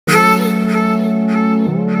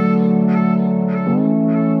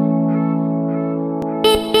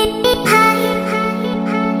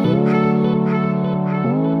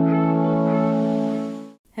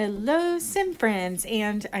friends,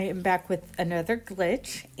 and I am back with another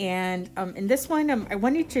glitch, and in this one I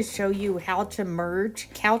wanted to show you how to merge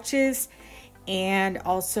couches and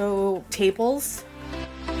also tables.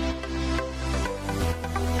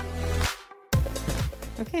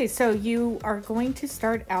 Okay, so you are going to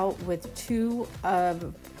start out with two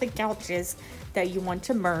of the couches that you want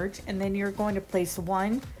to merge, and then you're going to place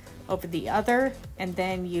one over the other, and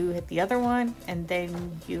then you hit the other one, and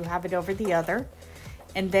then you have it over the other.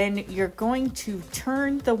 And then you're going to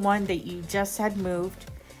turn the one that you just had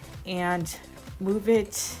moved and move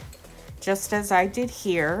it just as I did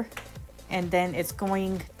here. And then it's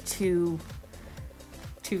going to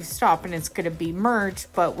stop and it's going to be merged.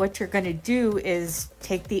 But what you're going to do is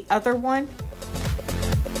take the other one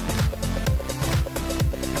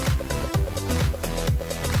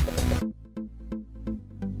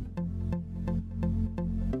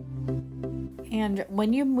and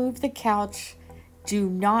when you move the couch, do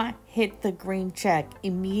not hit the green check.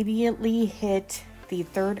 Immediately hit the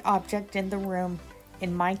third object in the room.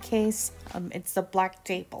 In my case, it's the black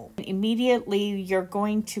table. Immediately, you're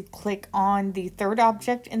going to click on the third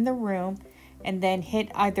object in the room and then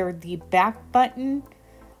hit either the back button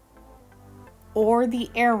or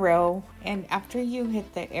the arrow. And after you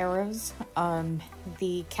hit the arrows,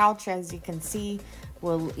 the couch, as you can see,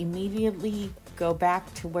 will immediately go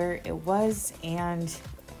back to where it was. And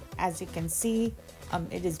as you can see,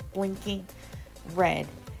 it is blinking red.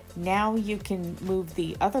 Now you can move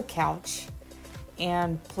the other couch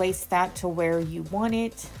and place that to where you want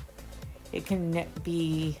it. It can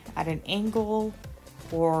be at an angle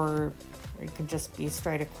or it can just be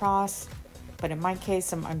straight across. But in my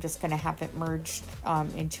case, I'm just gonna have it merged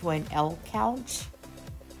into an L couch.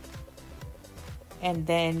 And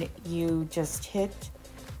then you just hit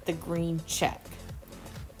the green check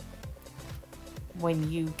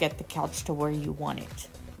when you get the couch to where you want it.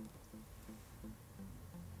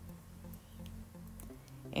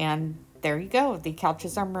 And there you go, the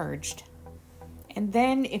couches are merged. And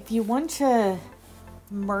then if you want to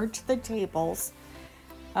merge the tables,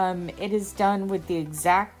 it is done with the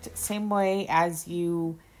exact same way as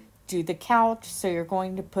you do the couch. So you're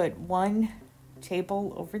going to put one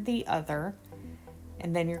table over the other,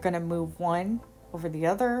 and then you're going to move one over the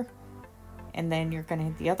other, and then you're going to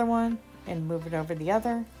hit the other one and move it over the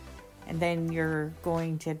other, and then you're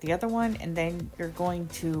going to hit the other one, and then you're going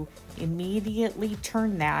to immediately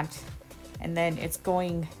turn that, and then it's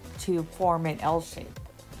going to form an L shape.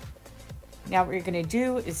 Now what you're going to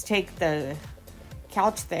do is take the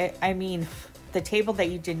couch the table that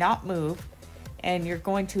you did not move, and you're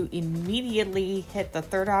going to immediately hit the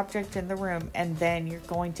third object in the room, and then you're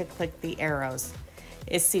going to click the arrows.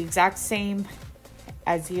 It's the exact same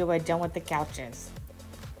as you had done with the couches.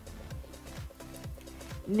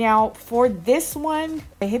 Now for this one,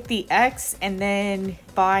 I hit the X and then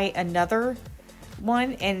buy another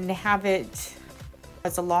one and have it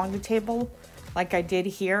as along the table like I did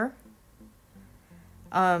here.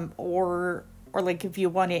 Or like if you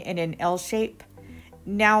want it in an L shape.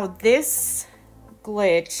 Now this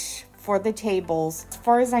glitch for the tables, as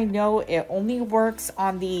far as I know, it only works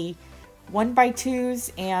on the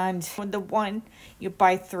 1x2s and on the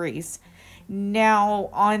 1x3s. Now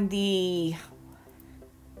on the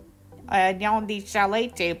chalet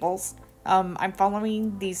tables, I'm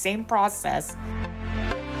following the same process.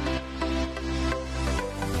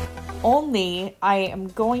 Only I am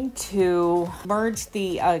going to merge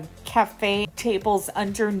the cafe tables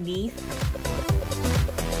underneath.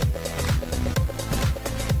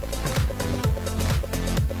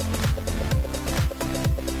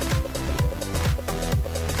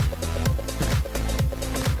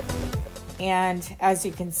 And as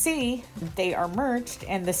you can see, they are merged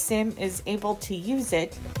and the sim is able to use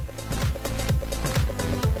it.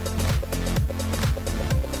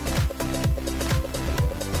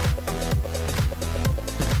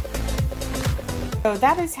 So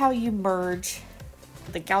that is how you merge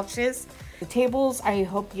the couches, the tables. I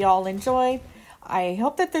hope you all enjoyed. I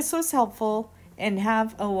hope that this was helpful, and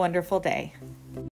have a wonderful day.